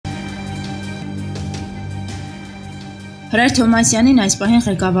Հրայր Թովմասյանին այս պահին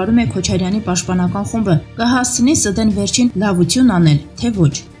ղեկավարում է Քոչարյանի պաշտպանական խումբը, կհասցնի ՍԴ-ն վերջին լավություն անել, թե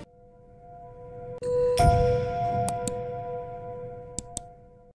ոչ։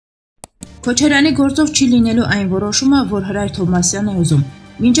 Քոչարյանի գործով չի լինելու այն որոշումը, որ Հրայր Թովմասյանն է ուզում։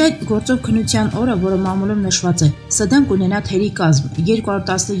 Մինչ այդ գործով քննության օրը, որը մամուլում նշված է, ՍԴ-ն կունենա թերի կազմ,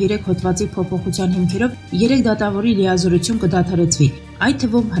 213 հոդվածի փոփոխության հիմքերով 3 դատավորի լիազորություն կդադարեցվի, այդ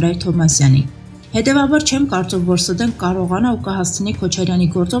թվում Հրայր Թովմասյանի։ Հետևաբար չեմ կարծում, որ ՍԴ-ն կարողանա ու կհասցնի Քոչարյանի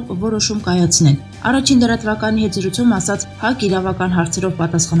գործով որոշում կայացնել։ Առաջին լրատվականի հետ զրույցում ասաց ՀԱԿ իրավական հարցերով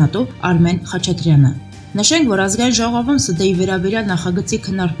պատասխանատու Արմեն Խաչատրյանը։ Նշենք, որ ազգային ժողովում ՍԴ-ի վերաբերյալ նախագծի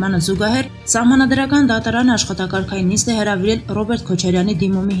քննարկմանը զուգահեռ Սահմանադրական դատարանը աշխատակարգային նիստ է հրավիրել Ռոբերտ Քոչարյանի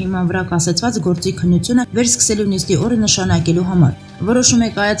դիմումի հիման վրա կասեցված գործի քննությունը վերսկսելու նիստի օրը նշանակելու համար։ Որոշում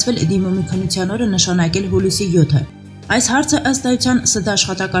է կայացվել դիմումի քննության օրը նշանակել հուլիսի 7-ը։ Այս հարցը ըստ էության ՍԴ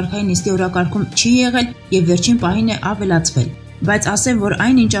աշխատակարգային նիստի օրակարգում չի եղել եւ վերջին պահին է ավելացվել։ Բայց ասեմ, որ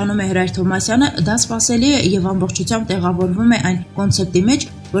այն, ինչ անում է Հրայր Թովմասյանը, դա սպասելի է եւ ամբողջությամբ տեղավորվում է այն կոնցեպտի մեջ,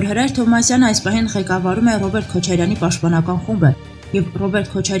 որ Հրայր Թովմասյանը այս պահին ղեկավարում է Ռոբերտ Քոչարյանի պաշտպանական խումբը եւ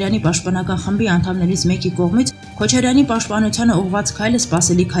Ռոբերտ Քոչարյանի պաշտպանական խմբի անդամներից մեկի կողմից Քոչարյանի պաշտպանությանը ուղղված քայլը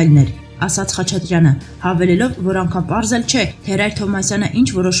սպասելի քայլներ, ասաց Խաչատրյանը, հավելելով, որ անգամ պարզել չէ, թե Հրայր Թովմասյանը ինչ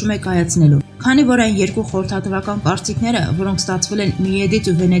որոշում է կայացնելու, քանի որ այն երկու խորհրդատվական կարծիքները, որոնք ստացվել են Միեդից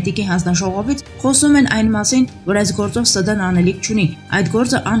ու Վենետիկի հանձնաժողովից, խոսում են այն մասին, որ այս գործով ՍԴ-ն անելիք չունի, այդ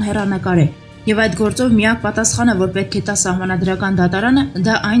գործը անհեռանկար է։ Եվ այդ գործով միակ պատասխանը, որ պետք է տա Սահմանադրական դատարանը,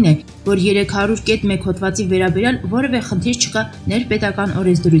 դա այն է, որ 300.1 հոդվածի վերաբերյալ որևէ խնդիր չկա ներպետական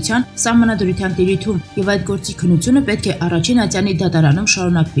օրենսդրության, սահմանադրության տիրույթում, եւ այդ գործի քննությունը պետք է առաջին ատյանի դատարանում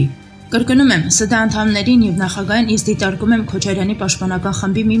շարունակվի։ Կրկնում եմ, ՍԴ անդամներին եւ նախագահին ես դիտարկում եմ Քոչարյանի պաշտպանական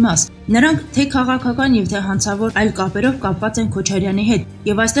խմբի մի մաս։ Նրանք թե քաղաքական եւ թե հանցավոր այլ կապերով կապված են Քոչարյանի հետ,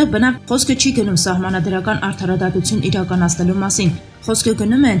 եւ այստեղ բնավ խոսքը չի գնում սահմանադրական արդարադատություն իրականացնելու մասին։ Խոսքը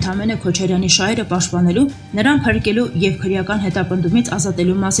գնում է ընդամենը Քոչարյանի շահերը պաշտպանելու, նրան փրկելու եւ քրեական հետապնդումից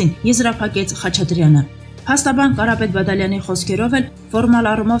ազատելու մասին, եզրափակեց Խաչատրյանը։ Հաստաբան Կարապետ Բադալյանի խոսքերով էլ ֆորմալ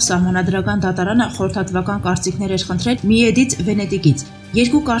առումով Սահմանադրական դատարանը խորհրդատվական կարծիքներ էր խնդրել Միեդից Վենետիկից։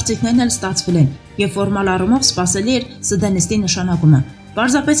 Երկու կարծիքներն էլ ստացվել են եւ ֆորմալ առումով սպասելի էր ՍԴ նիստի նշանակումը։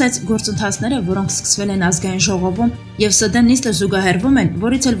 Պարզապես այդ գործընթացները, որոնք սկսվել են ազգային ժողովում եւ ՍԴ նիստը զուգահեռվում են,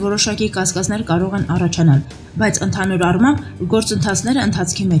 որից էլ որոշակի կասկածներ կարող են առաջանալ, բայց ընդհանուր առմամբ գործընթացները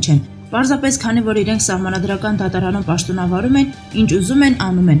ընթացքի մեջ են։ Պարզապես քանի որ իրենք Սահմանադրական դատարանում պաշտոնավարում են, ինչ ուզում են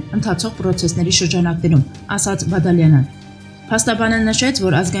անում են ընթացող պրոցեսների շրջանակներում, ասաց Բադալյանը։ Փաստաբանը նշեց,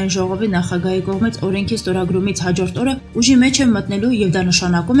 որ ազգային ժողովի նախագահի կողմից օրենքի ստորագրումից հաջորդ օրը ուժի մեջ է մտնելու եւ դա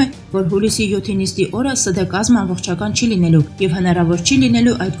նշանակում է, որ հուլիսի 7-ի նիստի օրը ՍԴ կազմը ամբողջական չի լինելու եւ հնարավոր չի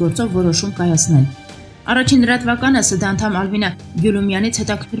լինելու այդ գործով որոշում կայացնել։ Առաջին լրատվականը ՍԴ անդամ Ալվինա Գյուլումյանից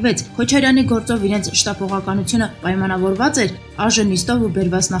հետաքրքրվեց Քոչարյանի գործով իրենց շտապողականությունը պայմանավորված էր ԱԺ նիստով ու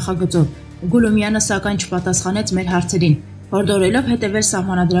բերված նախագծով։ Գյուլումյանը սակայն չպատասխանեց մեր հարցերին, հորդորելով հետևել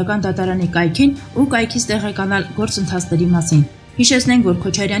Սահմանադրական դատարանի կայքին ու կայքից տեղեկանալ գործընթացների մասին։ Հիշեցնենք, որ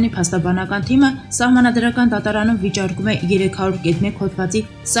Քոչարյանի փաստաբանական թիմը Սահմանադրական դատարանում վիճարկում է 300.1 հոդվածի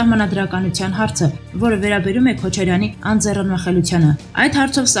սահմանադրականության հարցը, որը վերաբերում է Քոչարյանի անձեռնմխելությանը։ Այդ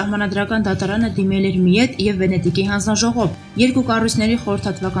հարցով Սահմանադրական դատարանը դիմել էր Միեդ եւ Վենետիկի հանձնաժողով։ Երկու կառույցների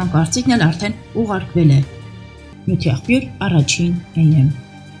խորհրդատվական կարծիքն էլ արդեն ուղարկվել է։ Նյութի աղբյուր առաջին AM։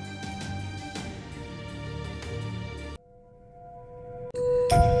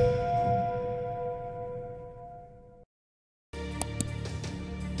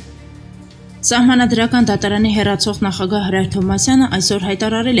 Սահմանադրական դատարանի հեռացող նախագահ Հրայր Թովմասյանը այսօր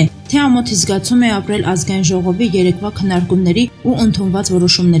հայտարարել է, թե ամոթի զգացում է ապրել ազգային ժողովի երեկվա քննարկումների ու ընդունված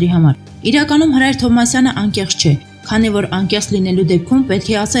որոշումների համար։ Իրականում Հրայր Թովմասյանը անկեղծ չէ, քանի որ անկեղծ լինելու դեպքում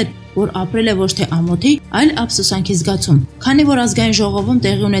պետք է ասել, որ ապրել է ոչ թե ամոթի, այլ ափսոսանքի զգացում, քանի որ ազգային ժողովում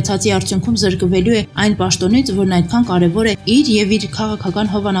տեղի ունեցածի արդյունքում զրկվելու է այն պաշտոնից, որն այդքան կարևոր է իր եւ իր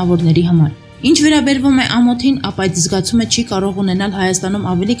քաղաքական հովանավորների համար։ Ինչ վերաբերվում է ամոթին, ապա այդ զգացումը չի կարող ունենալ Հայաստանում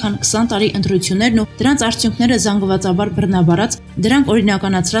ավելի քան 20 տարի ընտրություններն ու դրանց արդյունքները զանգվածաբար բռնաբարած, դրանք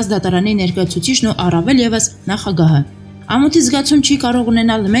օրինականացրած դատարանի ներկայացուցիչն ու առավել եւս նախագահը։ Ամոթի զգացում չի կարող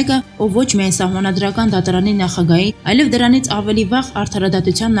ունենալ մեկը, ով ոչ միայն Սահմանադրական դատարանի նախագահի, այլև դրանից ավելի վաղ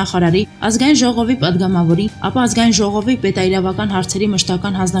արդարադատության նախարարի, ազգային ժողովի падգամավորի, ապա ազգային ժողովի պետաիրավական հարցերի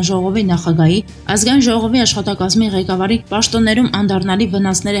մշտական հանձնաժողովի նախագահի, ազգային ժողովի աշխատակազմի ղեկավարի պաշտոններում անդառնալի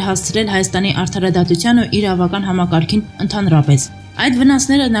վնասներ է հասցրել Հայաստանի արդարադատության ու իրավական համակարգին ընդհանրապես։ Այդ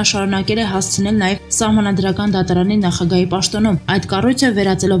վնասները նա շարունակել է հասցնել նաև Սահմանադրական դատարանի նախագահի պաշտոնում, այդ կառույցը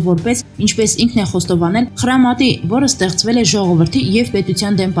վերածելով որպես, ինչպես ինքն է խոստովանել, խրամատի, որը ստեղծվել է ժողովրդի եւ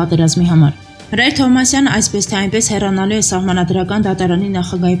պետության դեմ պատերազմի համար։ Հրայր Թովմասյանը այսպես թե այնպես հեռանալու է սահմանադրական դատարանի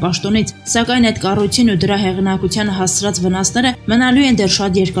նախագահի պաշտոնից, սակայն այդ կառույցին ու դրա հեղինակությանը հասցրած վնասները մնալու են դեռ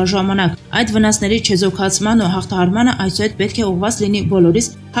շատ երկար ժամանակ։ Այդ վնասների չեզոքացման ու հաղթահարմանը այսուհետ պետք է ուղղված լինի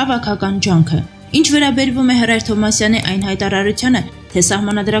բոլորիս հավաքական ջանքը։ Ինչ վերաբերվում է Հրայր Թովմասյանի այն հայտարարությանը, թե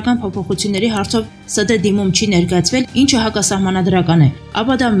սահմանադրական փոփոխությունների հարցով ՍԴ դիմում չի ներկայացվել, ինչը հակասահմանադրական է,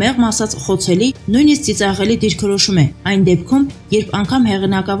 ապա դա մեղմ ասած խոցելի, նույնիսկ ծիծաղելի դիրքորոշում է, այն դեպքում, երբ անգամ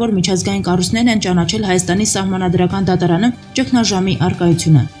հեղինակավոր միջազգային կառույցներն են ճանաչել Հայաստանի սահմանադրական դատարանում ճգնաժամի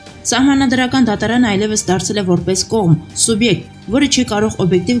առկայությունը։ Սահմանադրական դատարանը այլևս դարձել է որպես կողմ, սուբյեկտ, որը չի կարող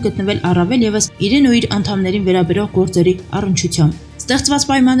օբյեկտիվ գտնվել առավել ևս իրեն ու իր անդամներին վերաբերող գործերի առնչությամբ։ Ստեղծված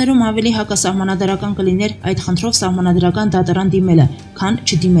պայմաններում ավելի հակասահմանադրական կլիներ այդ խնդրով սահմանադրական դատարան դիմելը, քան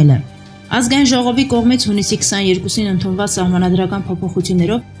չդիմելը։ Ազգային ժողովի կողմից հունիսի 22-ին ընդունված սահմանադրական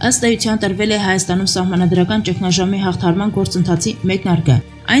փոփոխություններով ըստ էության տրվել է Հայաստանում սահմանադրական ճգնաժամի հաղթահարման գործընթացի մեկնարկը։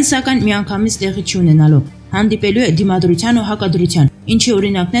 Այն սակայն միանգամից տեղի չի ունենալու, հանդիպելու է դիմադրության ու հակադրության, ինչի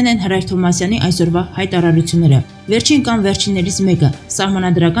օրինակներն են Հրայր Թովմասյանի այսօրվա հայտարարությունները։ Վերջին կամ վերջիններից մեկը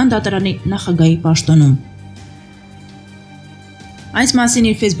սահմանադրական դատարանի նախագահի պաշտոնում։ Այս մասին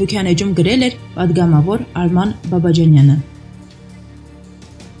իր Facebook-յան էջում գրել էր պատգամավոր Արմեն Խաչատրյանը։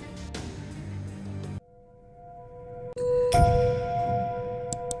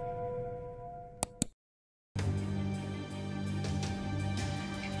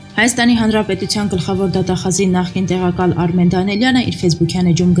 Հայաստանի Հանրապետության գլխավոր դատախազի նախկին տեղակալ Արմեն Խաչատրյանը իր Facebook-յան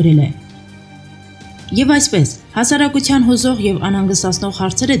էջում գրել է. Եվ այսպես, հասարակության հուզող եւ անհանգստացնող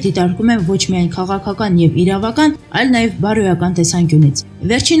հարցերը դիտարկում են ոչ միայն քաղաքական եւ իրավական, այլ նաեւ բարոյական տեսանկյունից։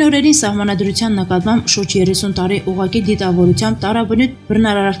 Վերջին օրերին սահմանադրության նկատմամբ շուրջ 30 տարի ուղղակի դիտավորությամբ տարաբնույթ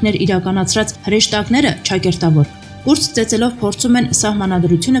բռնարարքներ իրականացրած հրեշտակները ճակերտավոր կուրս ծեծելով փորձում են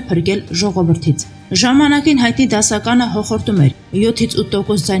սահմանադրությունը փրկել ժողովրդից։ Ժամանակին հայտնի դասականը հոխորտում էր 7-ից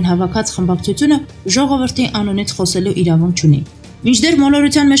 8% ձայն հավաքած խմբակցությունը ժողովրդի անունից խոսելու իրավունք չունի։ Մինչդեռ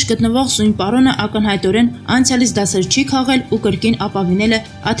մոլորության մեջ գտնվող սույն պարոնը ակնհայտորեն անցյալից դասեր չի քաղել ու կրկին ապավինել է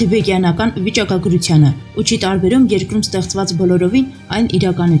աթիբեկյանական վիճակագրությանը ու չի տարբերում երկրում ստեղծված բոլորովին այն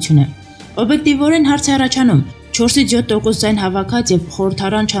իրականությունը։ Օբյեկտիվորեն հարց է առաջանում. 4-ից 7% ձայն հավաքած եւ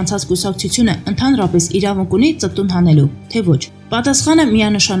խորհրդարան չանցած կուսակցությունը ընդհանրապես իրավունք ունի ծտուն հանելու, թե ոչ։ Պատասխանը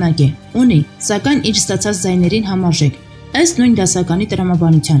միանշանակ է՝ ունի, սակայն իր ստացած ձայներին համարժեք, ըստ նույն դասականի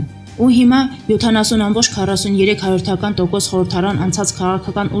տրամաբանության։ Ու հիմա 70.43% խորհրդարան անցած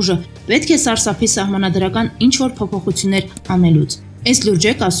քաղաքական ուժը պետք է սարսափի սահմանադրական ինչ-որ փոփոխություններ անելուց։ Այս լուրջ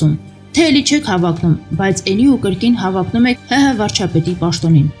եք ասում, թե էլի չեք հավակնում, բայց էլի ու կրկին հավակնում եք ՀՀ վարչապետի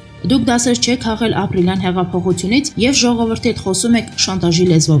պաշտոնին։ Դուք դասեր չեք քաղել ապրիլյան հեղափոխությունից եւ ժողովրդի հետ խոսում եք շանտաժի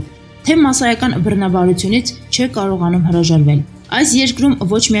լեզվով, թե մասսայական բռնաբարությունից չեք կարողանում հրաժարվել։ Այս երկրում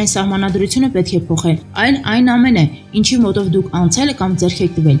ոչ միայն սահմանադրությունը պետք է փոխել, այլ այն ամենը, ինչի մոտով դուք անցել կամ ձեռք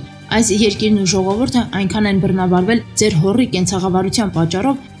եք տվել։ Այս երկիրն ու ժողովուրդը այնքան են բռնաբարվել ձեր հորի կենցաղավարության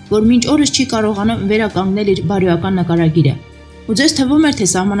պատճառով, որ մինչ օրս չի կարողանում վերականգնել իր բարոյական նկարագիրը։ Ու ձեզ թվում էր, թե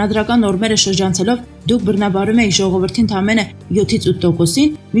սահմանադրական նորմերը շրջանցելով դուք բռնաբարում եք ժողովրդին ընդամենը 7-ից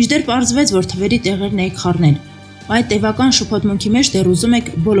 8%-ին, մինչդեռ պարզվեց, որ թվերի տեղերն եք խառնել։ Այդ տևական շփոթմունքի մեջ դեռ ուզում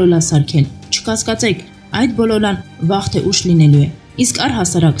եք բոլոլա սարքել։ Չկասկածեք, այդ բոլոլան վաղ թե ուշ լինելու է։ Իսկ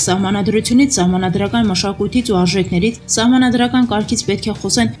առհասարակ սահմանադրությունից, սահմանադրական մշակույթից ու արժեքներից, սահմանադրական կարգից պետք է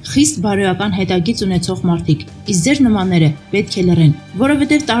խոսեն խիստ բարոյական հետագիծ ունեցող մարդիկ։ Իսկ ձեր նմանները պետք է լռեն,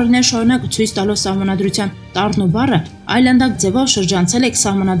 որովհետև տարիներ շարունակ ցույց տալով սահմանադրության տառն ու բառը, այլանդակ ձևով շրջանցել եք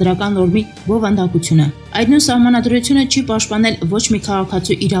սահմանադրական նորմի բովանդակությունը։ Այդ նույն սահմանադրությունը չի պաշտպանել ոչ մի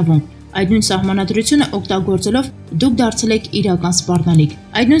քաղաքացու իրավունք։ Այդ նույն սահմանադրությունը օգտագործելով դուք դարձել եք իրական սպառնալիք։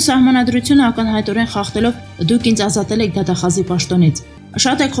 Այդ նույն սահմանադրությունը ակնհայտորեն խախտելով դուք ինձ ազատել եք դատախազի պաշտոնից։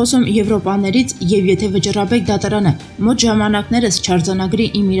 Շատ եք խոսում եվրոպաներից եւ եթե վճռաբեք դատարանը մոտ ժամանակներս չարձանագրի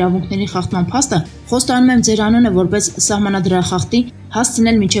իմ իրավունքների խախտման փաստը, խոստանում եմ ձեր անունը որպես սահմանադրախախտի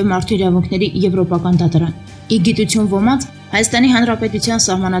հասցնել մինչև մարդու իրավունքների եվրոպական դատարան։ Ի գիտություն ոմանց Հայաստանի Հանրապետության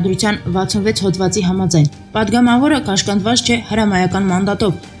սահմանադրության 66 հոդվածի համաձայն պատգամավորը կաշկանդված չէ հրամայական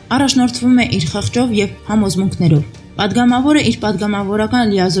մանդատով, առաջնորդվում է իր խղճով եւ համոզմունքներով։ Պատգամավորը իր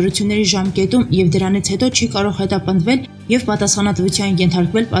պատգամավորական լիազորությունների ժամկետում եւ դրանից հետո չի կարող հետապնդվել եւ պատասխանատվության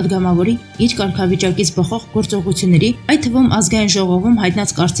ենթարկվել պատգամավորի իր կարգավիճակից բխող գործողությունների, այդ թվում ազգային ժողովում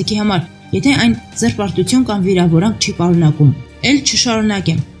հայտնած կարծիքի համար, եթե այն զրպարտություն կամ վիրավորանք չի պարունակում։ Էլ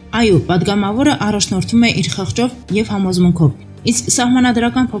չշարունակեմ։ Այո, պատգամավորը առաջնորդվում է իր խղճով եւ համոզմունքով։ Իսկ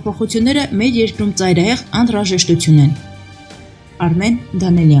սահմանադրական փոփոխությունները մեր երկրում ծայրահեղ անհրաժեշտություն են։ Արմեն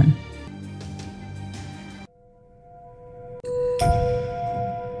Խաչատրյան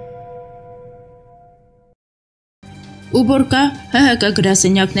Ուբորկա ՀՀԿ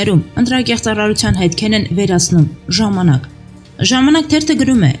գրասենյակներում ընտրակեղծարարության հետքեր են վերացնում ժամանակ։ Ժամանակ թերթը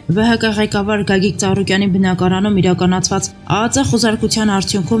գրում է, ՎՀԿ ղեկավար Գագիկ Ծառուկյանի բնակարանում իրականացված ԱԱԾ խոզարկության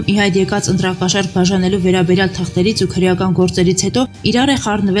արդյունքում ի հայտ եկած ընտրակաշառք բաժանելու վերաբերյալ թղթերից ու քրեական գործերից հետո իրար է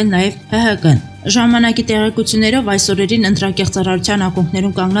խառնվել նաև ՀՀԿ-ն։ Ժամանակի տեղեկություններով այս օրերին ընտրակեղծարարության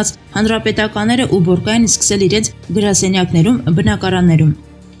ակունքներում կանգնած հանրապետականները ու բորկային սկսել իրենց գրասենյակներում, բնակարաններում։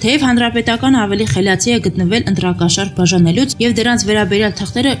 Թեև հանրապետականը ավելի խելացի է գտնվել ընտրակաշառք բաժանելուց եւ դրանց վերաբերյալ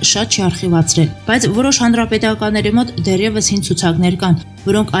թղթերը շատ չի արխիվացրել, բայց որոշ հանրապետականների մոտ դեռևս հին ցուցակներ կան,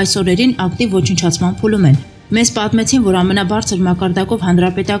 որոնք այս օրերին ակտիվ ոչնչացման փուլում են։ Մեզ պատմեցին, որ ամենաբարձր մակարդակով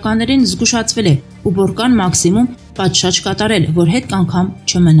հանրապետականներին զգուշացվել է ու բորկան մաքսիմում պատշաճ կատարել, որ հետ անգամ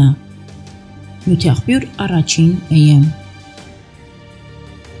չմնա։ Նյութի աղբյուր առաջին AM